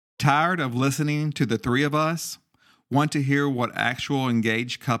Tired of listening to the three of us? Want to hear what actual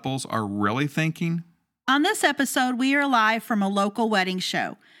engaged couples are really thinking? On this episode, we are live from a local wedding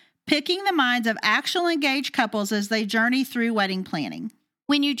show, picking the minds of actual engaged couples as they journey through wedding planning.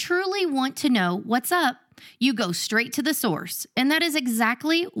 When you truly want to know what's up, you go straight to the source, and that is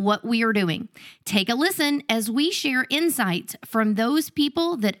exactly what we are doing. Take a listen as we share insights from those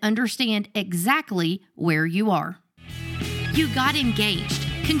people that understand exactly where you are. You got engaged.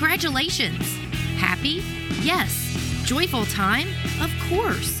 Congratulations. Happy? Yes. Joyful time? Of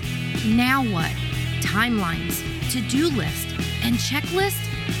course. Now what? Timelines, to-do list, and checklist?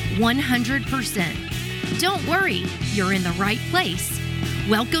 100%. Don't worry, you're in the right place.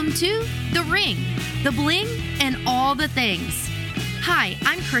 Welcome to The Ring, the bling, and all the things. Hi,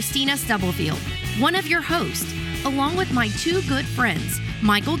 I'm Christina Stubblefield, one of your hosts, along with my two good friends,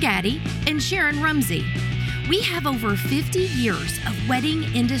 Michael Gaddy and Sharon Rumsey. We have over 50 years of wedding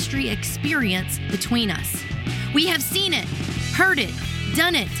industry experience between us. We have seen it, heard it,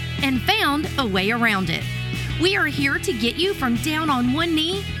 done it, and found a way around it. We are here to get you from down on one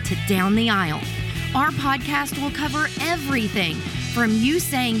knee to down the aisle. Our podcast will cover everything from you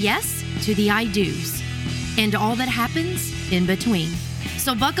saying yes to the I do's and all that happens in between.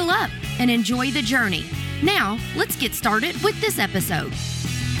 So buckle up and enjoy the journey. Now, let's get started with this episode.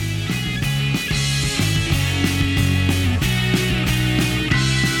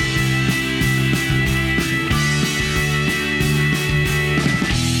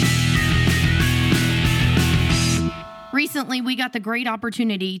 Recently, we got the great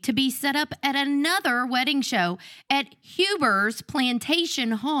opportunity to be set up at another wedding show at Huber's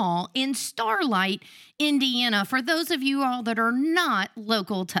Plantation Hall in Starlight, Indiana. For those of you all that are not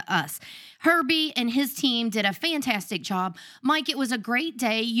local to us, Herbie and his team did a fantastic job. Mike, it was a great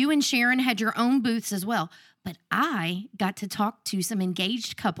day. You and Sharon had your own booths as well. But I got to talk to some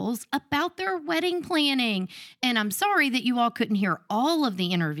engaged couples about their wedding planning. And I'm sorry that you all couldn't hear all of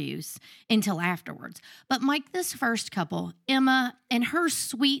the interviews until afterwards. But Mike, this first couple, Emma and her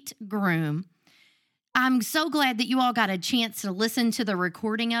sweet groom, I'm so glad that you all got a chance to listen to the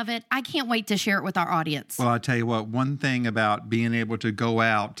recording of it. I can't wait to share it with our audience. Well, I'll tell you what, one thing about being able to go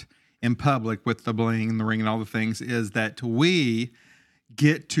out in public with the bling and the ring and all the things is that we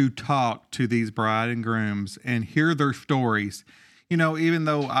get to talk to these bride and grooms and hear their stories. You know, even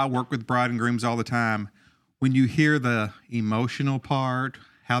though I work with bride and grooms all the time, when you hear the emotional part,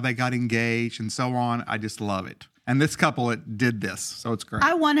 how they got engaged and so on, I just love it. And this couple, it did this, so it's great.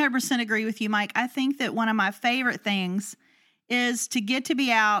 I 100% agree with you, Mike. I think that one of my favorite things is to get to be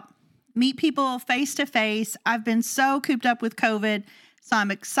out, meet people face to face. I've been so cooped up with COVID, so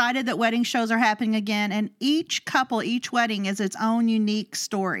I'm excited that wedding shows are happening again. And each couple, each wedding is its own unique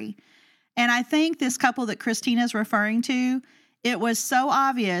story. And I think this couple that Christina's referring to, it was so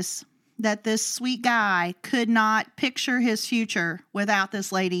obvious that this sweet guy could not picture his future without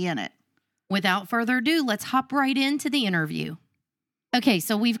this lady in it. Without further ado, let's hop right into the interview. Okay,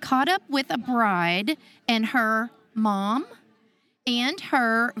 so we've caught up with a bride and her mom and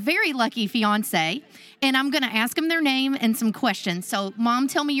her very lucky fiance, and I'm going to ask them their name and some questions. So, Mom,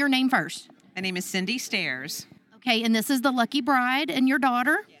 tell me your name first. My name is Cindy Stairs. Okay, and this is the lucky bride and your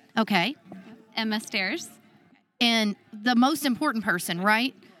daughter? Okay. Emma Stairs. And the most important person,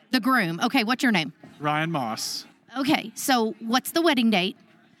 right? The groom. Okay, what's your name? Ryan Moss. Okay, so what's the wedding date?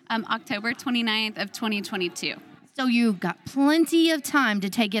 October 29th of 2022. So you've got plenty of time to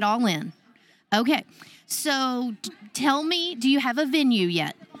take it all in. Okay, so tell me, do you have a venue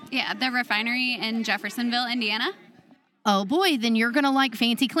yet? Yeah, the Refinery in Jeffersonville, Indiana. Oh boy, then you're going to like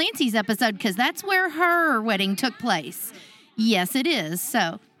Fancy Clancy's episode because that's where her wedding took place. Yes, it is.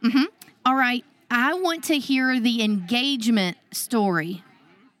 So, all right, I want to hear the engagement story.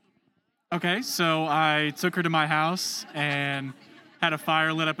 Okay, so I took her to my house and had a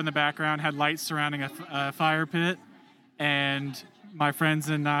fire lit up in the background, had lights surrounding a fire pit, and my friends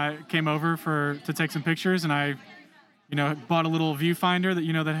and I came over to take some pictures, and I, bought a little viewfinder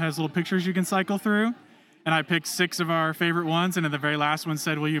that has little pictures you can cycle through, and I picked 6 of our favorite ones, and then the very last one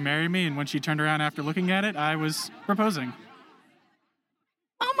said, "Will you marry me?" And when she turned around after looking at it, I was proposing.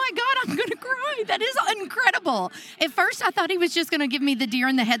 Oh my God, I'm going to cry. That is incredible. At first, I thought he was just going to give me the deer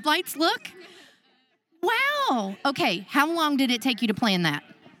in the headlights look. Wow. Okay, how long did it take you to plan that?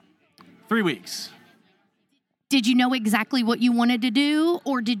 3 weeks. Did you know exactly what you wanted to do,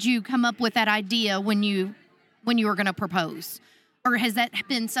 or did you come up with that idea when you were going to propose? Or has that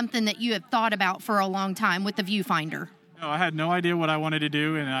been something that you have thought about for a long time with the viewfinder? No, I had no idea what I wanted to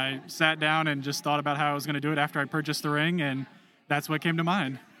do, and I sat down and just thought about how I was going to do it after I purchased the ring, and that's what came to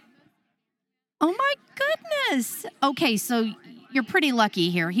mind. Oh, my goodness. Okay, so you're pretty lucky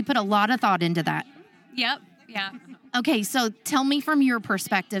here. He put a lot of thought into that. Yep. Yeah. Okay, so tell me from your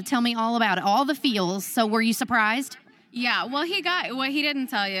perspective. Tell me all about it, all the feels. So were you surprised? Yeah. Well, what he didn't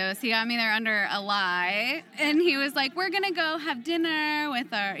tell you is he got me there under a lie, and he was like, "We're gonna go have dinner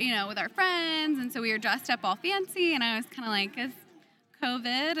with our friends," and so we were dressed up all fancy, and I was kind of like, "Is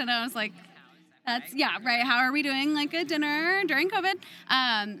COVID?" And I was like, "That's right. How are we doing like a dinner during COVID?"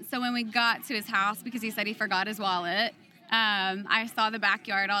 So when we got to his house, because he said he forgot his wallet, I saw the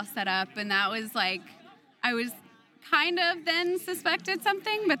backyard all set up, and that was like, I was kind of then suspected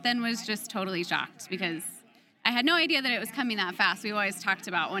something, but then was just totally shocked because I had no idea that it was coming that fast. We always talked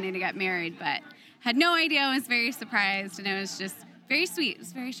about wanting to get married, but had no idea. I was very surprised, and it was just very sweet. I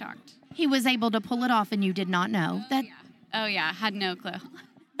was very shocked. He was able to pull it off, and you did not know. Oh, yeah. Had no clue.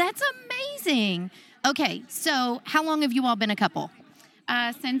 That's amazing. Okay, so how long have you all been a couple?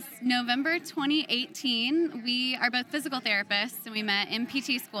 Since November 2018, we are both physical therapists, and we met in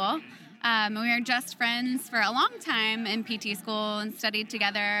PT school. We were just friends for a long time in PT school and studied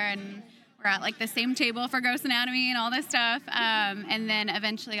together, and we're at like the same table for gross anatomy and all this stuff, and then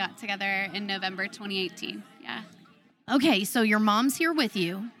eventually got together in November 2018. Yeah. Okay, so your mom's here with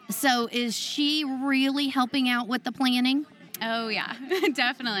you. So is she really helping out with the planning? Oh yeah,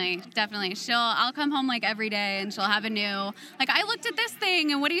 definitely. I'll come home like every day, and she'll have a new, like, I looked at this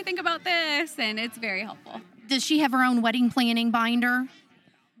thing, and what do you think about this? And it's very helpful. Does she have her own wedding planning binder?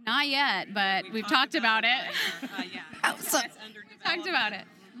 Not yet, but we've talked about it. Talked about it.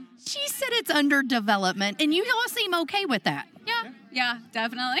 She said it's under development, and you all seem okay with that. Yeah,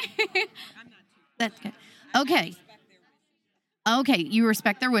 definitely. That's good. Okay, you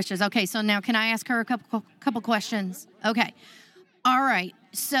respect their wishes. Okay, so now can I ask her a couple questions? Okay. All right.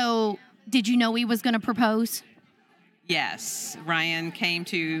 So did you know he was going to propose? Yes. Ryan came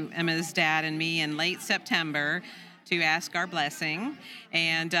to Emma's dad and me in late September to ask our blessing,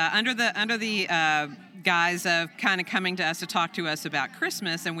 and under the guise of kind of coming to us to talk to us about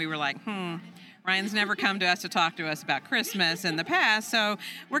Christmas, and we were like, Ryan's never come to us to talk to us about Christmas in the past, so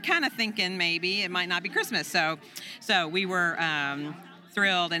we're kind of thinking maybe it might not be Christmas. So we were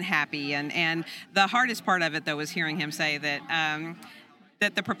thrilled and happy, and the hardest part of it, though, was hearing him say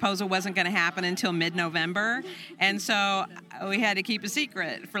that the proposal wasn't going to happen until mid-November, and so we had to keep a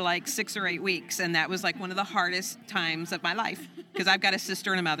secret for like 6 or 8 weeks, and that was like one of the hardest times of my life, because I've got a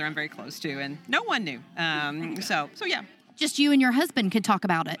sister and a mother I'm very close to, and no one knew. So yeah. Just you and your husband could talk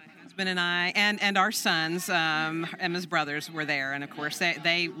about it. Husband and I, and our sons, Emma's brothers were there, and of course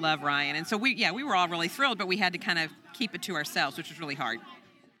they love Ryan, and so we were all really thrilled, but we had to kind of keep it to ourselves, which was really hard.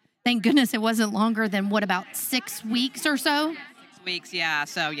 Thank goodness it wasn't longer than, what, about 6 weeks or so? Weeks, yeah.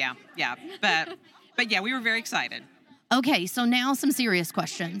 So yeah. But yeah, we were very excited. Okay, so now some serious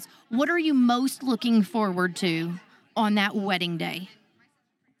questions. What are you most looking forward to on that wedding day?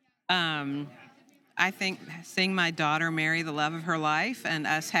 I think seeing my daughter marry the love of her life, and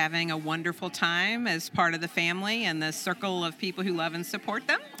us having a wonderful time as part of the family and the circle of people who love and support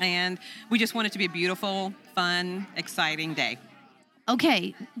them. And we just want it to be a beautiful, fun, exciting day.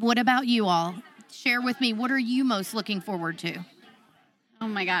 Okay, what about you all? Share with me, what are you most looking forward to? Oh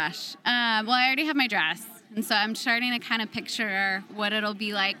my gosh. Well, I already have my dress, and so I'm starting to kind of picture what it'll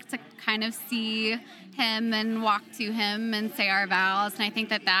be like to kind of see him and walk to him and say our vows. And I think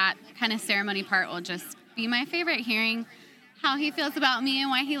that kind of ceremony part will just be my favorite, hearing how he feels about me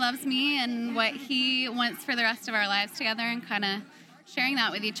and why he loves me and what he wants for the rest of our lives together, and kind of sharing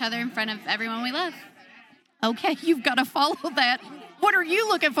that with each other in front of everyone we love. Okay, you've got to follow that. What are you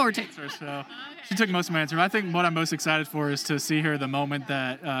looking forward to? So she took most of my answer. I think what I'm most excited for is to see her the moment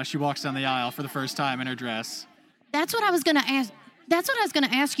that she walks down the aisle for the first time in her dress. That's what I was going to ask. That's what I was going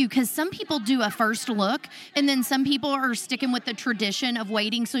to ask you, because some people do a first look, and then some people are sticking with the tradition of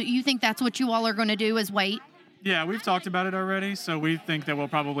waiting. So you think that's what you all are going to do, is wait? Yeah, we've talked about it already, so we think that we'll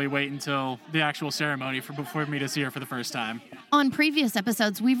probably wait until the actual ceremony for me to see her for the first time. On previous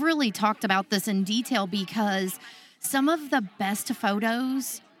episodes, we've really talked about this in detail, because some of the best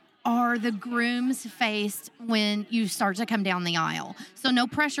photos are the groom's face when you start to come down the aisle. So no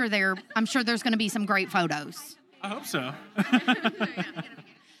pressure there. I'm sure there's going to be some great photos. I hope so.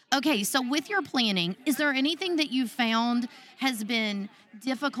 Okay, so with your planning, is there anything that you found has been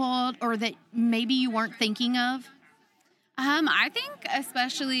difficult or that maybe you weren't thinking of? I think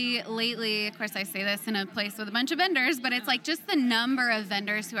especially lately, of course I say this in a place with a bunch of vendors, but it's like just the number of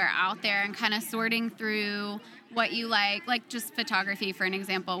vendors who are out there and kind of sorting through what you like just photography, for an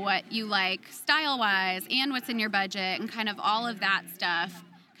example, what you like style-wise and what's in your budget, and kind of all of that stuff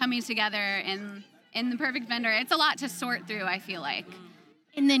coming together in the perfect vendor. It's a lot to sort through, I feel like.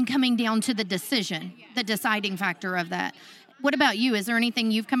 And then coming down to the decision, the deciding factor of that. What about you? Is there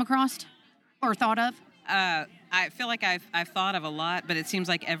anything you've come across or thought of? I feel like I've thought of a lot, but it seems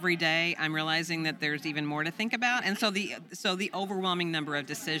like every day I'm realizing that there's even more to think about. And so the overwhelming number of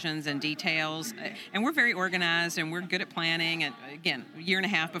decisions and details, and we're very organized and we're good at planning. And again, a year and a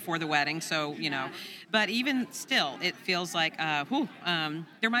half before the wedding, so but even still, it feels like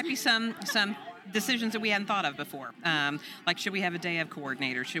there might be some decisions that we hadn't thought of before. Like, should we have a day of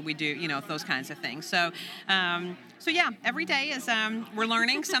coordinator? Should we do, those kinds of things? So yeah, every day is, we're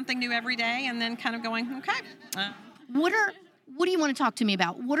learning something new every day and then kind of going, okay. What do you want to talk to me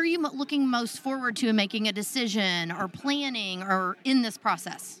about? What are you looking most forward to in making a decision or planning or in this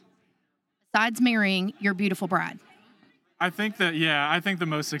process? Besides marrying your beautiful bride. I think the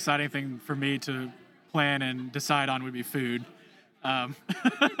most exciting thing for me to plan and decide on would be food.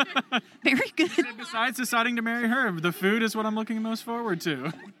 Very good. Besides deciding to marry her, the food is what I'm looking most forward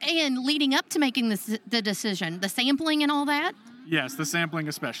to. And leading up to making the decision, the sampling and all that? Yes, the sampling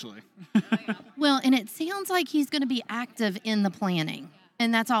especially. Well, and it sounds like he's going to be active in the planning,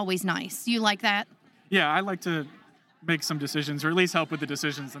 and that's always nice. You like that? Yeah, I like to make some decisions, or at least help with the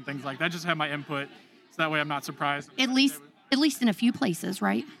decisions and things like that. Just have my input, so that way I'm not surprised. At least in a few places,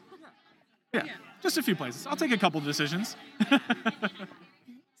 right? Yeah, just a few places. I'll take a couple decisions.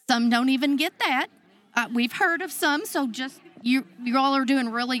 Some don't even get that. We've heard of some, so just you all are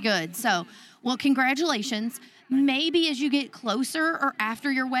doing really good. So, well, congratulations. Maybe as you get closer or after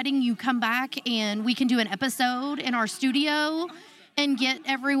your wedding, you come back and we can do an episode in our studio and get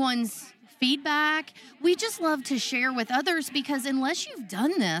everyone's feedback. We just love to share with others because unless you've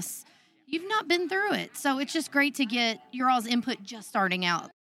done this, you've not been through it. So it's just great to get your all's input just starting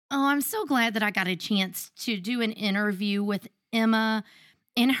out. Oh, I'm so glad that I got a chance to do an interview with Emma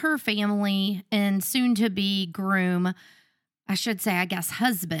and her family and soon-to-be groom. I should say, I guess,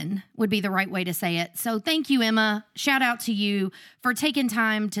 husband would be the right way to say it. So thank you, Emma. Shout out to you for taking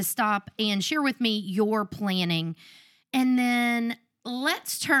time to stop and share with me your planning. And then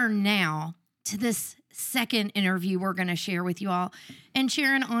let's turn now to this second interview we're going to share with you all. And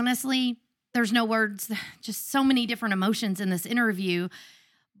Sharon, honestly, there's no words, just so many different emotions in this interview.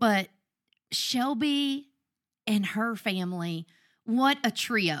 But Shelby and her family, what a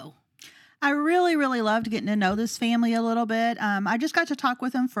trio. I really, really loved getting to know this family a little bit. I just got to talk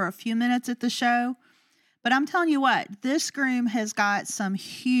with them for a few minutes at the show. But I'm telling you what, this groom has got some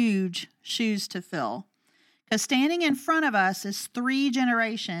huge shoes to fill. Because standing in front of us is 3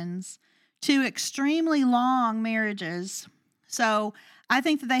 generations, 2 extremely long marriages. So I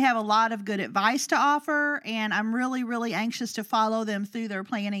think that they have a lot of good advice to offer, and I'm really, really anxious to follow them through their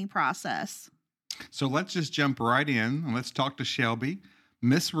planning process. So let's just jump right in and let's talk to Shelby,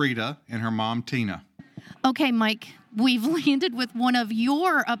 Miss Rita, and her mom, Tina. Okay, Mike, we've landed with one of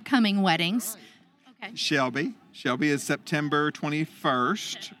your upcoming weddings. Okay. Shelby is September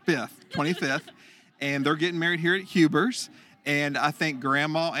 25th, and they're getting married here at Huber's. And I think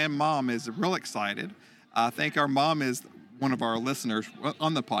Grandma and Mom is real excited. I think our mom is one of our listeners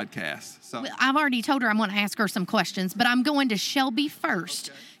on the podcast. So I've already told her I'm going to ask her some questions, but I'm going to Shelby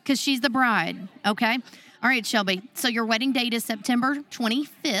first because she's the bride, okay? All right, Shelby. So your wedding date is September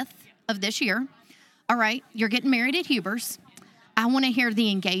 25th of this year. All right, you're getting married at Huber's. I want to hear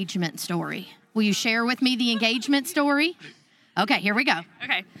the engagement story. Will you share with me the engagement story? Okay, here we go.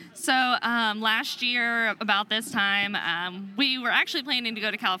 Okay, so last year, about this time, we were actually planning to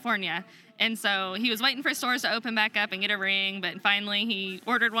go to California. And so he was waiting for stores to open back up and get a ring, but finally he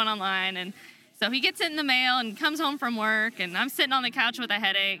ordered one online. And so he gets it in the mail and comes home from work, and I'm sitting on the couch with a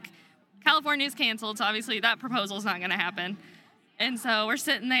headache. California's canceled, so obviously that proposal's not going to happen. And so we're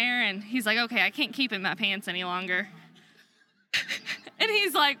sitting there, and he's like, okay, I can't keep it in my pants any longer. And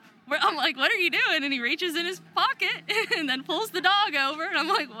he's like, I'm like, what are you doing? And he reaches in his pocket and then pulls the dog over, and I'm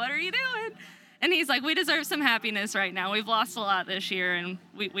like, what are you doing? And he's like, we deserve some happiness right now. We've lost a lot this year, and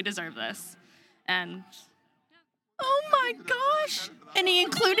we deserve this. And oh, my gosh. And he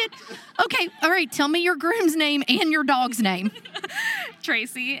included, okay, all right, tell me your groom's name and your dog's name.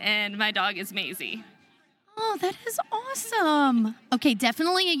 Tracy, and my dog is Maisie. Oh, that is awesome. Okay,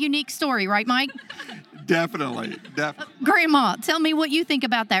 definitely a unique story, right, Mike? Definitely. Grandma, tell me what you think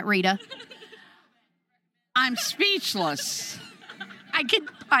about that, Rita. I'm speechless. I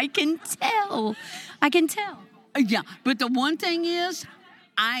can tell. Yeah, but the one thing is,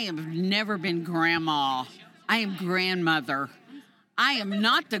 I have never been grandma. I am grandmother. I am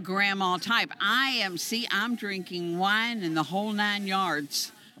not the grandma type. I'm drinking wine and the whole 9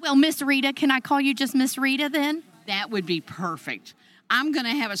 yards. Well, Miss Rita, can I call you just Miss Rita then? That would be perfect. I'm going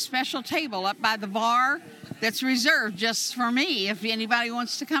to have a special table up by the bar that's reserved just for me. If anybody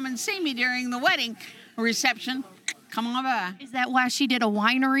wants to come and see me during the wedding reception, Come on by. Is that why she did a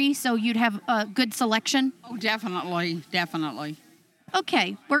winery, so you'd have a good selection? Oh, definitely. Definitely.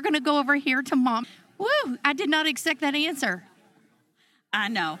 Okay, we're going to go over here to Mom. Woo, I did not expect that answer. I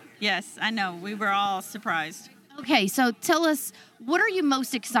know. Yes, I know. We were all surprised. Okay, so tell us, what are you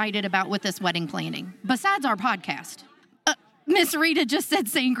most excited about with this wedding planning, besides our podcast? Miss Rita just said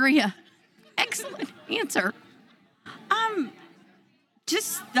sangria. Excellent answer.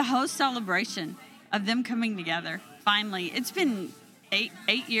 Just the whole celebration of them coming together. Finally, it's been eight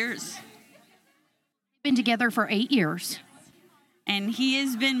years, Been together for 8 years. and he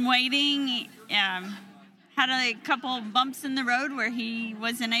has been waiting. Had a couple bumps in the road where he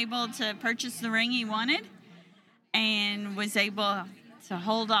wasn't able to purchase the ring he wanted, and was able to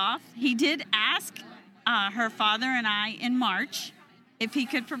hold off. He did ask her father and I in March if he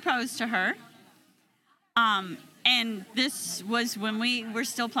could propose to her. And this was when we were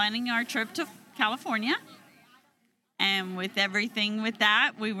still planning our trip to California. And with everything with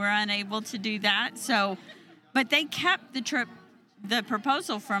that, we were unable to do that. So, but they kept the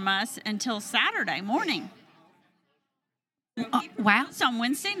proposal from us until Saturday morning. Wow. It's on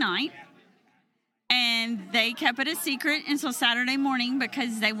Wednesday night. And they kept it a secret until Saturday morning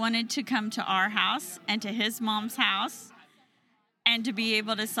because they wanted to come to our house and to his mom's house and to be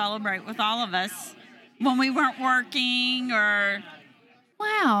able to celebrate with all of us when we weren't working or...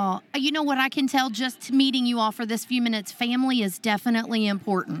 Wow. You know what I can tell just meeting you all for this few minutes, family is definitely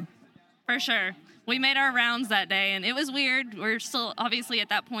important. For sure. We made our rounds that day, and it was weird. We're still, obviously, at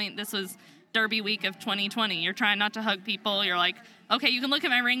that point, this was Derby week of 2020. You're trying not to hug people. You're like, okay, you can look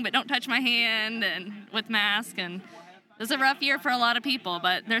at my ring, but don't touch my hand, and with mask. And it was a rough year for a lot of people,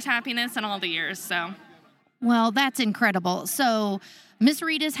 but there's happiness in all the years, so. Well, that's incredible. So Miss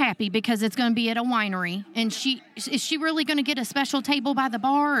Rita's happy because it's going to be at a winery. And is she really going to get a special table by the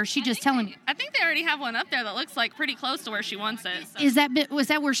bar, or is she just telling? I think they already have one up there that looks like pretty close to where she wants it. So. Was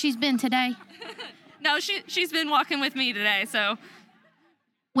that where she's been today? No, she's been walking with me today, so.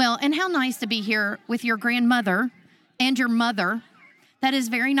 Well, and how nice to be here with your grandmother and your mother. That is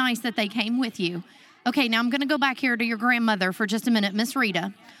very nice that they came with you. Okay, now I'm going to go back here to your grandmother for just a minute. Miss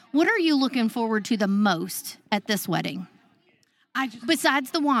Rita, what are you looking forward to the most at this wedding? Besides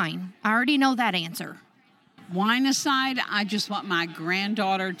the wine, I already know that answer. Wine aside, I just want my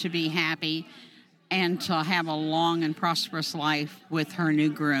granddaughter to be happy and to have a long and prosperous life with her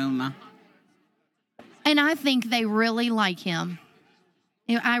new groom. And I think they really like him.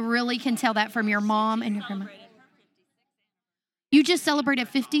 I really can tell that from your mom and your grandma. You just celebrated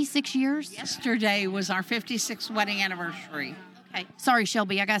 56 years? Yesterday was our 56th wedding anniversary. Okay. Sorry,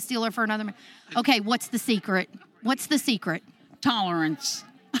 Shelby. I got to steal her for another minute. Okay, what's the secret? What's the secret? Tolerance.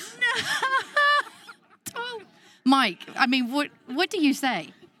 Mike, I mean, what do you say?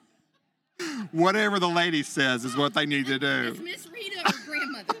 Whatever the lady says is what they need to do. Miss Rita or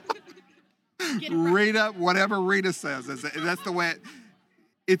grandmother? Rita, whatever Rita says, that's the way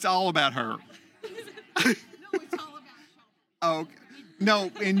it's all about her. No, it's all about Okay.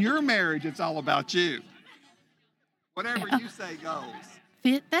 No, in your marriage, it's all about you. Whatever you say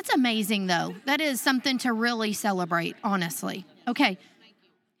goes. That's amazing, though. That is something to really celebrate, honestly. Okay.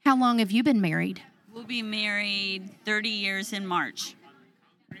 How long have you been married? We'll be married 30 years in March.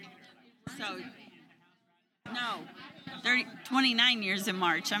 So, no, 29 years in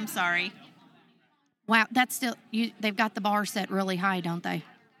March. I'm sorry. Wow, that's still, they've got the bar set really high, don't they?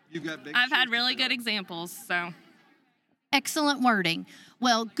 You've got big I've had really good examples, so. Excellent wording.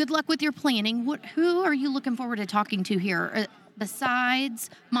 Well, good luck with your planning. Who are you looking forward to talking to here besides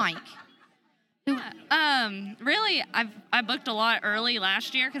Mike? Really, I booked a lot early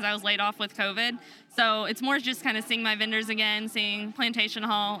last year because I was laid off with COVID. So it's more just kind of seeing my vendors again, seeing Plantation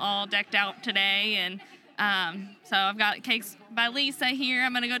Hall all decked out today. And so I've got Cakes by Lisa here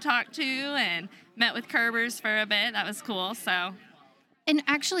I'm going to go talk to, and met with Kerbers for a bit. That was cool. So. And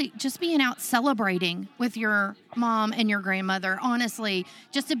actually, just being out celebrating with your mom and your grandmother, honestly,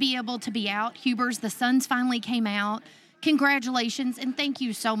 just to be able to be out. Hubers, the suns finally came out. Congratulations, and thank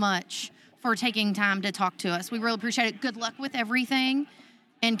you so much for taking time to talk to us. We really appreciate it. Good luck with everything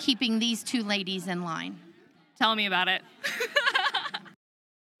and keeping these two ladies in line. Tell me about it.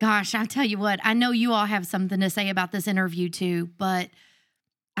 Gosh, I tell you what, I know you all have something to say about this interview too, but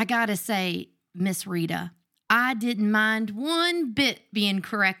I got to say, Miss Rita, I didn't mind one bit being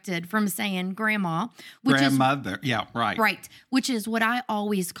corrected from saying grandma, which grandmother. Yeah, right. Right, which is what I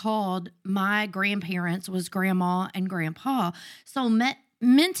always called my grandparents was grandma and grandpa. So meant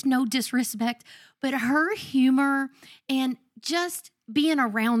no disrespect, but her humor and just being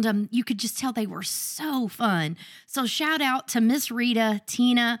around them, you could just tell they were so fun. So shout out to Miss Rita,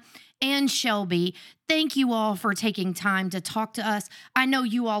 Tina, and Shelby. thank you all for taking time to talk to us. I know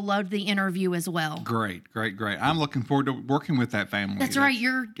you all loved the interview as well. Great. I'm looking forward to working with that family. That's right.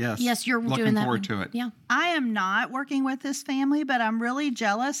 You're looking doing that. forward to it. Yeah. I am not working with this family, but I'm really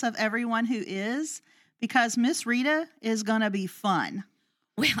jealous of everyone who is, because Miss Rita is going to be fun.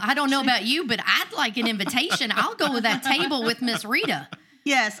 Well, I don't know about you, but I'd like an invitation. I'll go with that table with Miss Rita.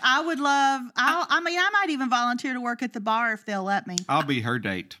 Yes, I would love. I might even volunteer to work at the bar if they'll let me. I'll be her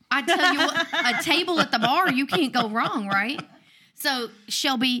date. I tell you what, a table at the bar, you can't go wrong, right? So,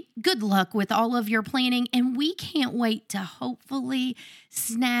 Shelby, good luck with all of your planning, and we can't wait to hopefully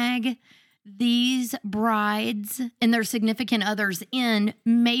snag these brides and their significant others in,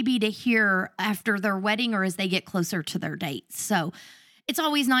 maybe to hear after their wedding or as they get closer to their dates. So, it's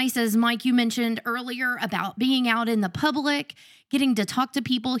always nice, as Mike, you mentioned earlier, about being out in the public, getting to talk to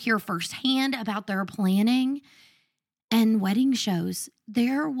people, hear firsthand about their planning and wedding shows.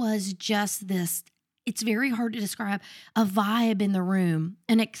 There was just this, it's very hard to describe, a vibe in the room,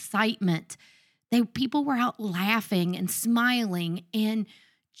 an excitement. People were out laughing and smiling and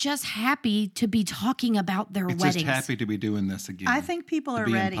just happy to be talking about their weddings. Just happy to be doing this again. I think people are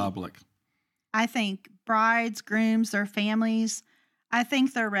be ready. In public. I think brides, grooms, their families, I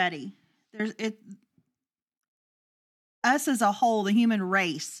think they're ready. Us as a whole, the human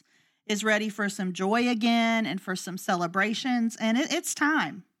race, is ready for some joy again and for some celebrations, and it's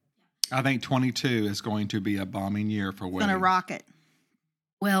time. I think 22 is going to be a bombing year for weddings. Going to rock it.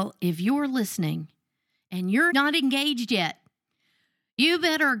 Well, if you're listening and you're not engaged yet, you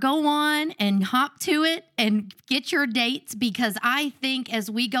better go on and hop to it and get your dates, because I think as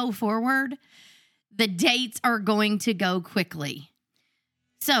we go forward, the dates are going to go quickly.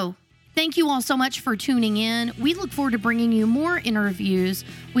 So, thank you all so much for tuning in. We look forward to bringing you more interviews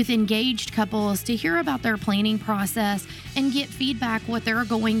with engaged couples to hear about their planning process and get feedback what they're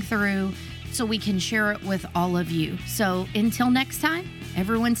going through so we can share it with all of you. So, until next time,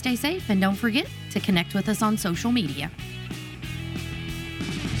 everyone stay safe and don't forget to connect with us on social media.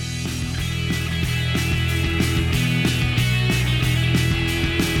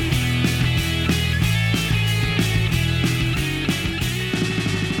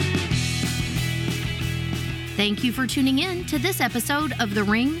 Thank you for tuning in to this episode of The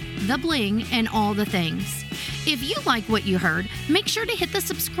Ring, The Bling, and All the Things. If you like what you heard, make sure to hit the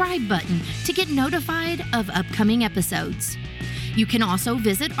subscribe button to get notified of upcoming episodes. You can also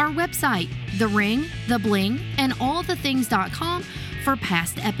visit our website, The Ring, The Bling, and allthethings.com for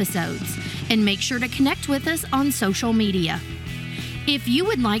past episodes. And make sure to connect with us on social media. If you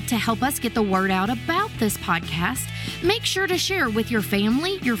would like to help us get the word out about this podcast, make sure to share with your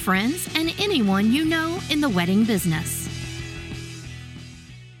family, your friends, and anyone you know in the wedding business.